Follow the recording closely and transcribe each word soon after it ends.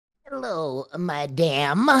Hello,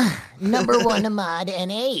 madame. Number one mod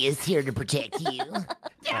NA is here to protect you.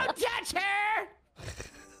 Don't touch her!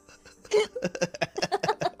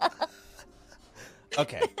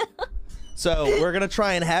 Okay. So we're gonna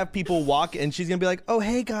try and have people walk, and she's gonna be like, "Oh,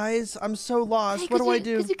 hey guys, I'm so lost. Hey, what do I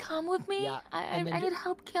do?" Could you come with me? Yeah, I need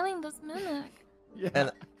help killing this mimic. Yeah.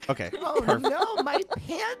 And okay. Oh perfect. no, my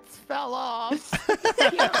pants fell off. I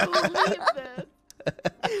can't believe this.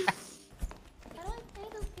 I don't play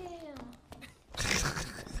this game.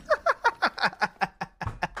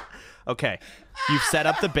 Okay, you've set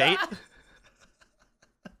up the bait.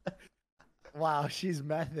 Wow, she's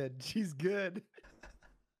method. She's good.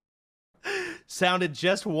 Sounded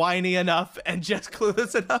just whiny enough and just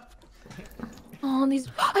clueless enough. Oh, these.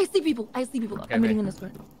 I see people. Okay, I'm okay. meeting in this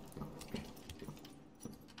one.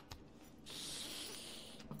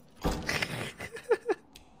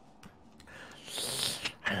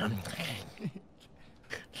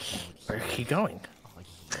 Where's he going?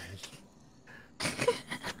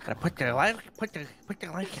 Gotta put the light out. Gotta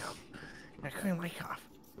turn the light off.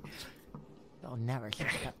 They'll never hit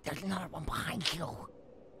up. There's another one behind you.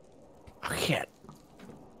 Oh shit.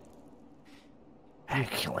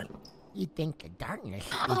 Excellent. You think the darkness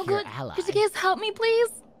is Oh, your good. ally. Could you guys help me, please?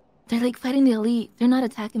 They're like fighting the elite. They're not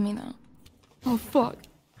attacking me though. Oh fuck.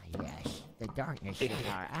 Yes, the darkness is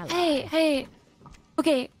our ally. Hey.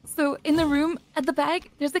 Okay, so in the room at the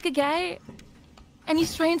back, there's like a guy, and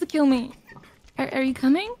he's trying to kill me. Are you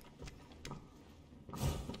coming?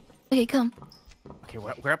 Okay, come. Okay,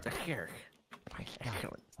 we're up the stairs.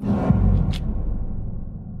 Excellent.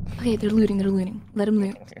 Okay, they're looting. Let them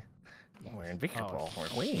loot. We're invisible. We're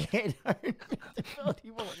we. He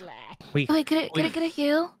won't laugh. Okay, could I get a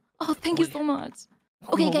heal? Oh, thank you so much.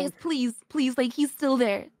 Okay, guys, please, like he's still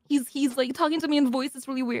there. He's like talking to me in voice. It's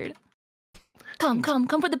really weird. Come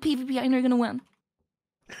for the PvP. I know you're gonna win.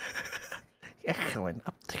 Excellent.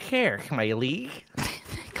 Up the stairs, my league.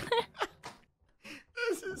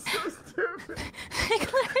 This is so stupid.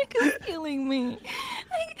 Cleric is killing me.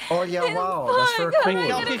 Oh yeah, wow, that's for Fuck, cool. I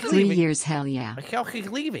gotta He's 3 leaving. years, hell yeah. My Kelky's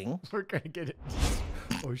leaving. We're gonna get it.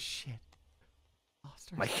 Oh shit.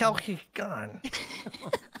 Lost our My sound. Kelky's gone.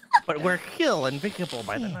 But we're still invisible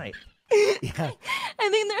by the night. Yeah. I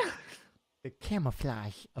think they're The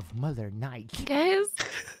camouflage of Mother Night. guys.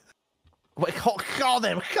 Wait, call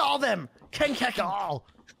them! Ken Oh,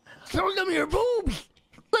 show them your boobs.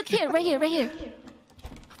 Look here, right here.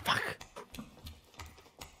 Fuck.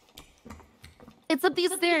 It's up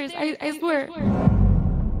these stairs. I swear.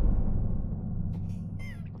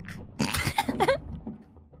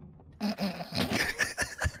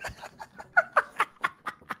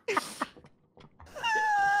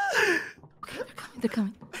 They're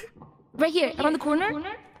coming. Right here, around the corner.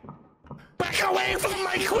 Back away from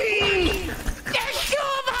my queen! There's two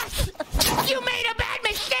of us. You made a bad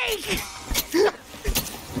mistake.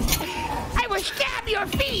 I will stab your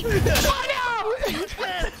feet. Oh no!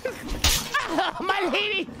 My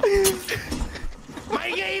lady. My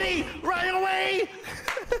lady! Run away!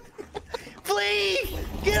 Flee!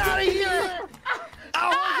 Get out of here!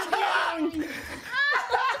 I'll hold you down!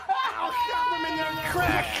 I'll stop them in their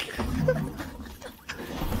crack!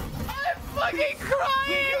 I'm fucking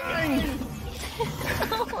crying.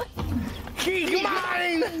 She's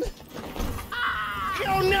mine!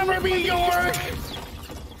 She'll never be yours!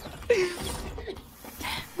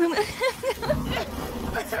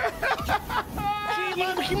 She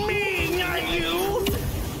loves me, not you!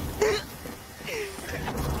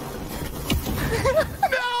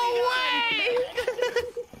 No way!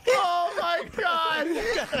 Oh my god!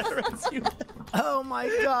 Oh my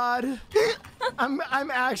god! I'm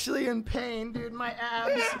actually in pain, dude. My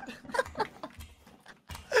abs.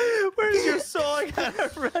 Where's your soul? I gotta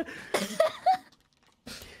run.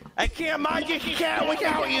 I can't mind this cat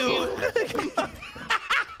without you! Come on.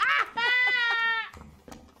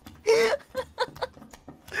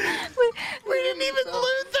 We didn't even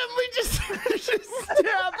loot them. We just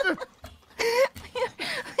stabbed them.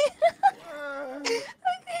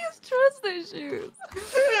 These trust their shoes.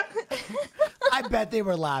 I bet they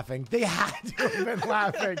were laughing. They had to have been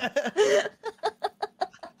laughing.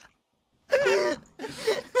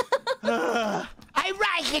 I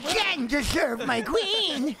rise again to serve my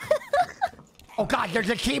queen. Oh God, there's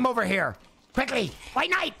a team over here. Quickly, White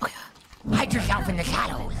Knight, hide yourself in the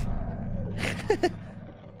shadows.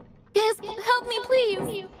 Guys, help me,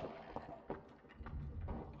 please.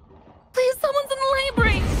 Please, someone's in the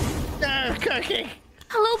library. Okay.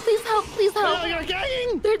 Hello, please help. Oh, you're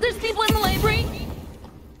dying! There's people in the library.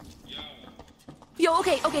 Yo,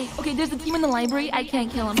 okay. There's a team in the library. I can't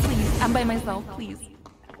kill him, please. I'm by myself, please.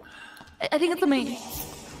 I think it's a main.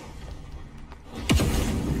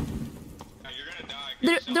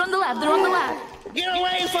 They're on the left. They're on the left. Get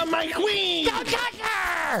away from my queen! Don't touch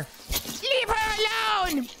her! Leave her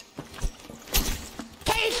alone!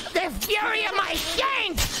 Taste the fury of my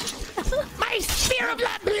shank! My spear of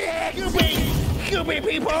blood! Stupid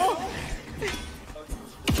people!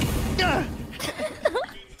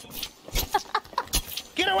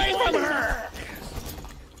 Get away from her!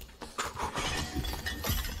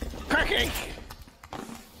 Cracking!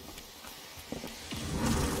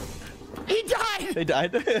 He died! They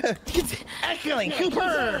died. Excellent!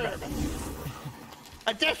 Superb!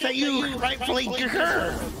 A death that you rightfully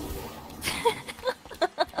deserve!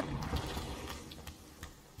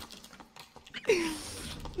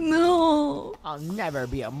 No. I'll never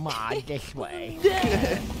be a mod this way.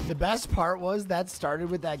 The best part was that started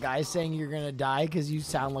with that guy saying you're gonna die because you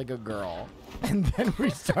sound like a girl. And then we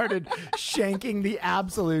started shanking the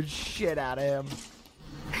absolute shit out of him.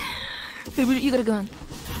 Baby, you got a gun.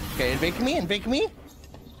 Okay, invade me, invade me.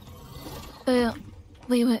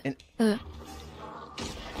 Wait.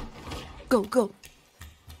 Go.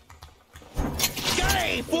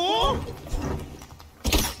 Gay fool!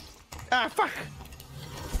 Ah, fuck!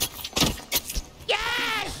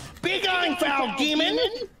 Yes! Be gone, foul demon!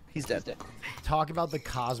 He's dead. Talk about the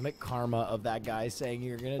cosmic karma of that guy saying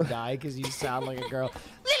you're gonna die because you sound like a girl.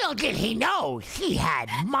 Little did he know he had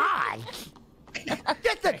mods.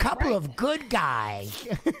 Just a couple of good guys.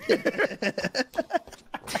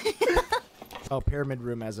 Oh, Pyramid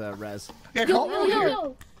Room has a res. Yo.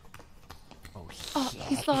 Oh, Oh,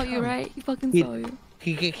 he saw you, right? He fucking He- saw you.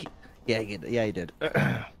 Yeah, he did.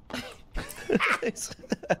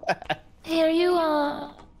 Hey,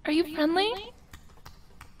 are you friendly?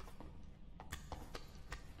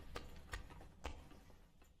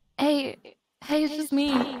 Hey, it's just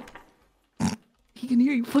me. He can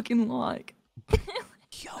hear you fucking lock.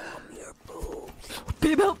 Show him your boobs.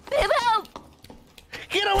 Babe help!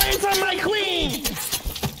 Get away from my queen!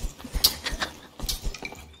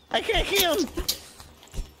 I can't hear him!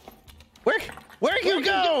 Where'd you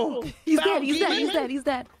go? He's foul dead, he's demon?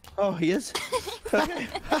 dead. Oh, he is? Okay.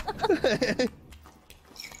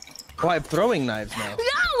 Oh, I'm throwing knives now. No,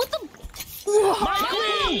 what the? My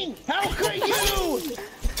queen! How could you?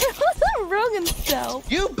 What's that Rogan style?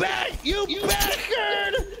 You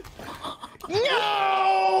bastard!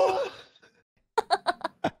 No!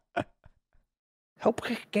 Help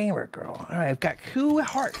kick gamer girl. All right, I've got 2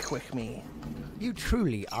 hearts with me. You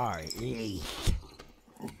truly are elite.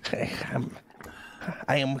 Okay,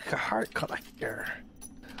 I am a heart collector.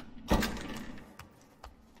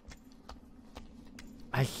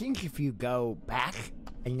 I think if you go back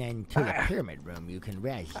and then to the pyramid room, you can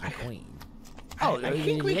res the queen. Oh, I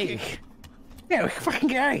think we can. Yeah, we can fucking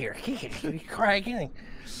get out of here. We can cry again.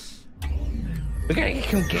 We gotta get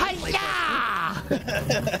some gameplay.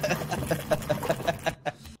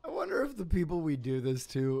 I wonder if the people we do this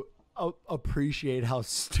to appreciate how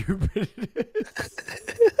stupid it is.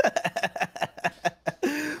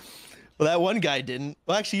 Well, that one guy didn't.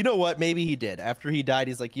 Well, actually, you know what? Maybe he did. After he died,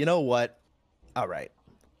 he's like, you know what? All right.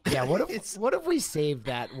 Yeah, what if we saved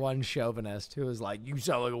that one chauvinist who was like, you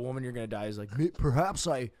sound like a woman, you're gonna die. He's like, perhaps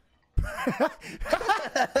I...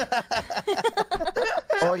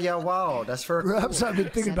 Oh yeah, wow, that's for. Perhaps I've been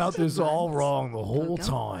thinking about this all wrong the whole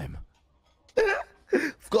time.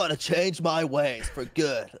 I've got to change my ways for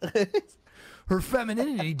good. Her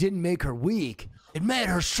femininity didn't make her weak. It made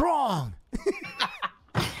her strong.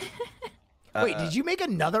 Wait, did you make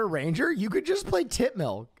another ranger? You could just play Tit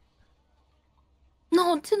Milk.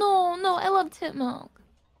 No, I love tit milk.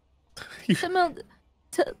 Tit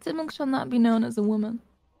milk shall not be known as a woman.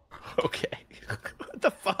 Okay. What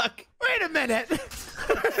the fuck? Wait a minute. That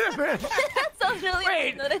sounds really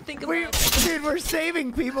weird now that I think about it. Dude, we're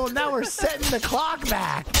saving people. Now we're setting the clock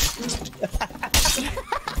back.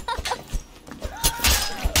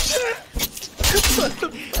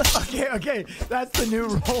 Okay. That's the new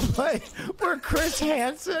roleplay. We're Chris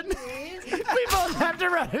Hansen. We both have to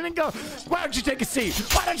run in and go, why don't you take a seat?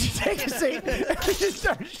 Why don't you take a seat? And we just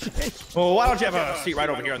start shaking. Well, why don't you have a seat right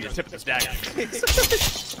over here on the tip of this dagger?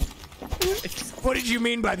 What did you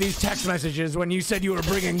mean by these text messages when you said you were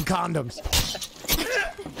bringing condoms?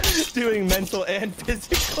 Doing mental and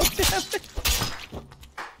physical damage.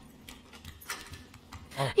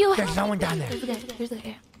 Yo, There's no one down there. There's the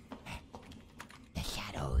guy. The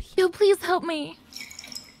shadows. Yo, please help me.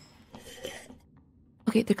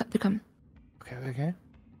 Okay, they're coming. Okay.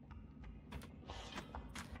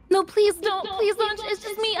 No, please don't. Please don't. It's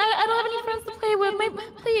just me. I don't have any friends to play with.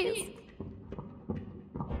 Please.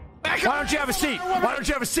 Why don't you have a seat? Why don't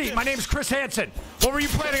you have a seat? My name's Chris Hansen. What were you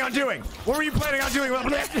planning on doing? Back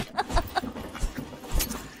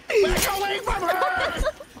away from her!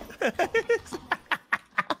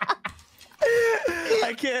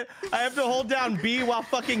 can't. I have to hold down B while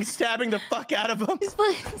fucking stabbing the fuck out of him. He's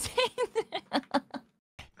fucking saying that.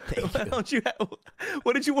 Why don't you?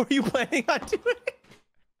 What were you planning on doing?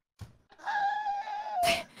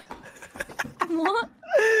 What?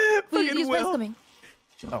 Wait, Fucking these guys Will. coming.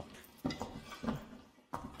 Oh.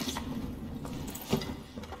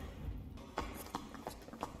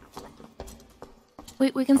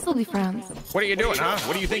 Wait, we can still be friends. What are you doing, huh?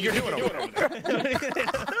 What do you think you're doing over there?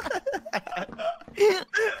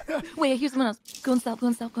 Wait, here's someone else. Go and stop, go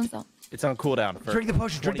and stop, go and stop. It's on cooldown. For Drink the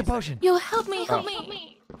potion. Drink the potion. Yo, help me, help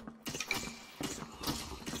me.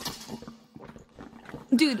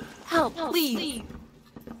 Dude, help, please.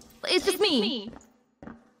 It's just me.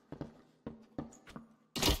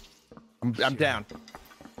 I'm down.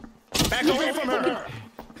 Back away from her!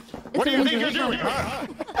 What do you think you're doing, huh?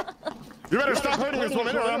 You better stop hurting this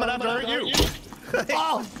woman or I'm gonna have to hurt you.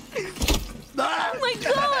 Oh! Oh my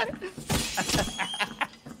god!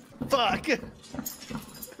 Fuck.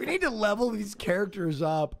 We need to level these characters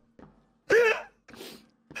up.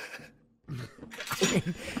 I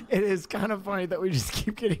mean, it is kind of funny that we just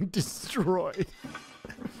keep getting destroyed.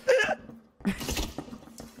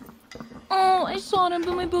 Oh, I shot him,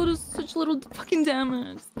 but my bow does such little fucking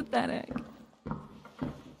damage. It's pathetic.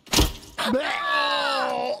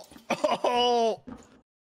 Oh. All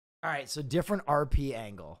right, so different RP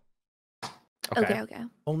angle. Okay.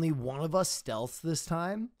 Only one of us stealths this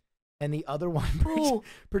time, and the other one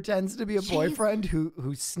pretends to be a boyfriend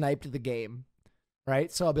who sniped the game.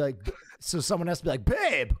 Right? So I'll be like, so someone has to be like,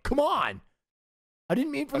 babe, come on. I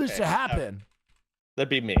didn't mean for this to happen. That'd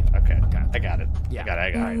be me. Okay, I got it. Yeah. I got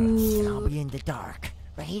it. And I'll be in the dark,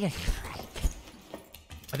 right?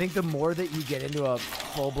 I think the more that you get into a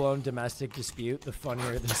full-blown domestic dispute, the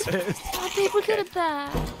funnier this is. Oh, babe, we're good at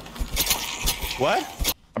that.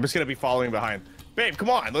 What? I'm just gonna be following behind. Babe, come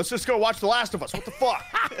on. Let's just go watch The Last of Us. What the fuck?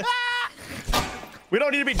 We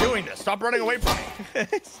don't need to be doing this. Stop running away from me.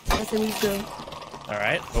 That's what we do. All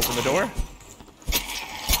right, open the door.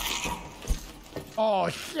 Oh,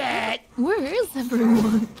 shit! Where is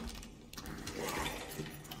everyone?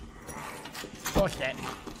 Oh, shit.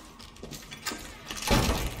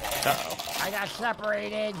 Uh-oh. I got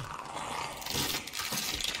separated.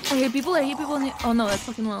 I hear people in the... Oh no, that's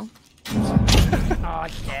fucking low. Oh,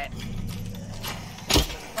 shit.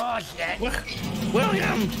 Oh, shit.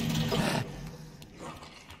 William!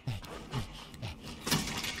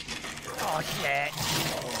 Oh, shit.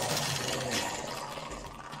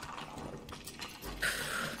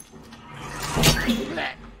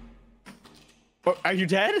 Oh, are you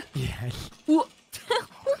dead? Yeah. What?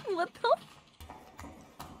 What the?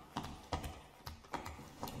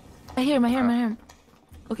 I hear him.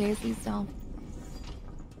 Okay, so he's down.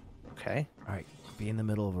 Okay. All right, be in the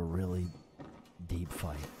middle of a really deep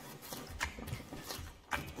fight.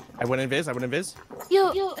 I went invis.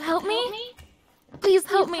 Yo, help me? Please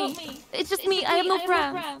help me. It's just me. I have no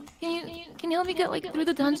friends. Can you help me get like through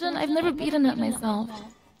the dungeon? I've never beaten it myself.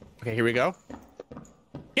 Okay, here we go.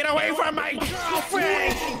 Get away from my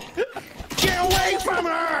girlfriend! Get away from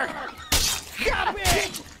her! Stop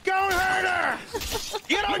it! Don't hurt her!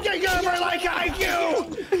 You don't think of her like I do!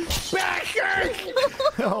 Bastard!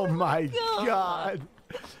 Oh my god.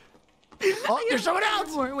 Oh, there's someone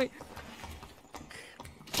else! More, wait.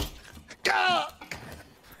 Go!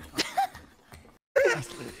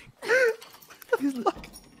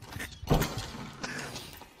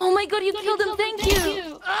 Oh my god, you killed him. Thank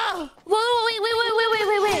you. Oh. Whoa, wait.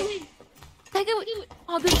 That guy,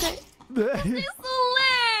 oh, this guy. He's so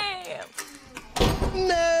lame.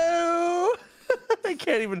 No. I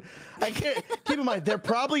can't. Keep in mind, they're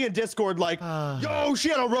probably in Discord like, yo, she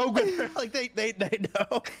had a rogue with her. Like they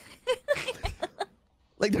know.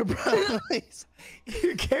 Like they're probably.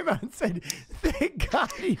 You came out and said, thank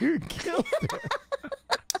God you killed her.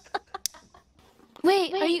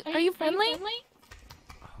 Wait, are you friendly?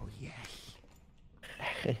 Oh,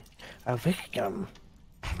 yes. A victim.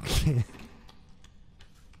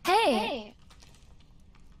 Hey.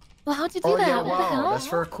 Well, how'd you do Oh that? yeah, What the wow, hell? that's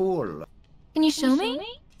very cool. Can you show me?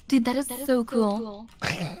 Dude, that is so cool.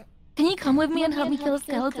 Can you come with me and help me kill a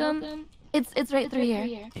skeleton? It's right through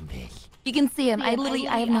here. You can see him. I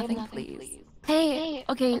have nothing, please. Hey,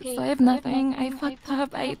 okay, so I have nothing. I fucked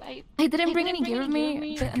up. I didn't bring any gear with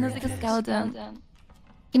me, and there's like a skeleton.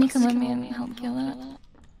 Can you come with me and help kill it?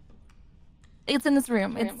 It's in this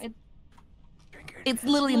room. It's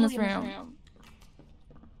literally in this room.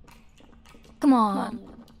 Come on.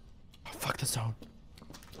 Fuck the zone.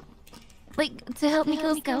 Like, to help me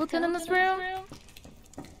kill a skeleton in this room?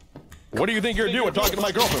 What do you think you're doing talking to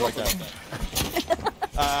my girlfriend like that?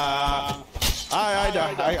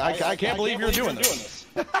 I can't believe you're doing this.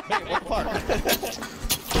 Fuck.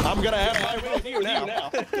 I'm gonna have my way with you now.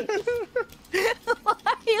 Why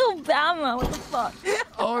are you Obama? What the fuck?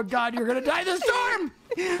 Oh God, you're gonna die in the storm!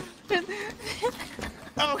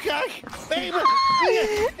 Okay, baby,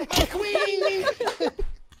 my queen.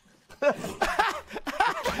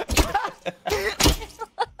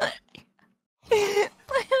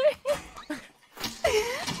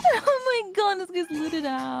 Oh my God, this guy's looted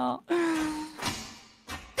out.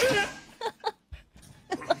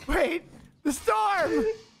 Wait, the storm!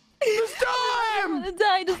 The storm! I wanna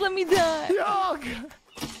die, just let me die. Oh, God.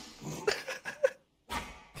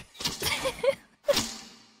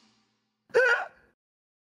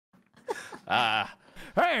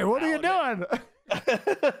 Hey, what are you doing?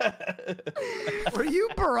 Were you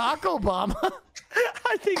Barack Obama?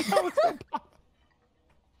 I think that was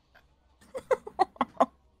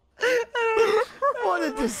What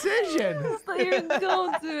a decision! That's not your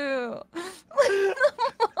go-to.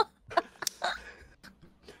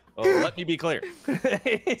 Oh, let me be clear.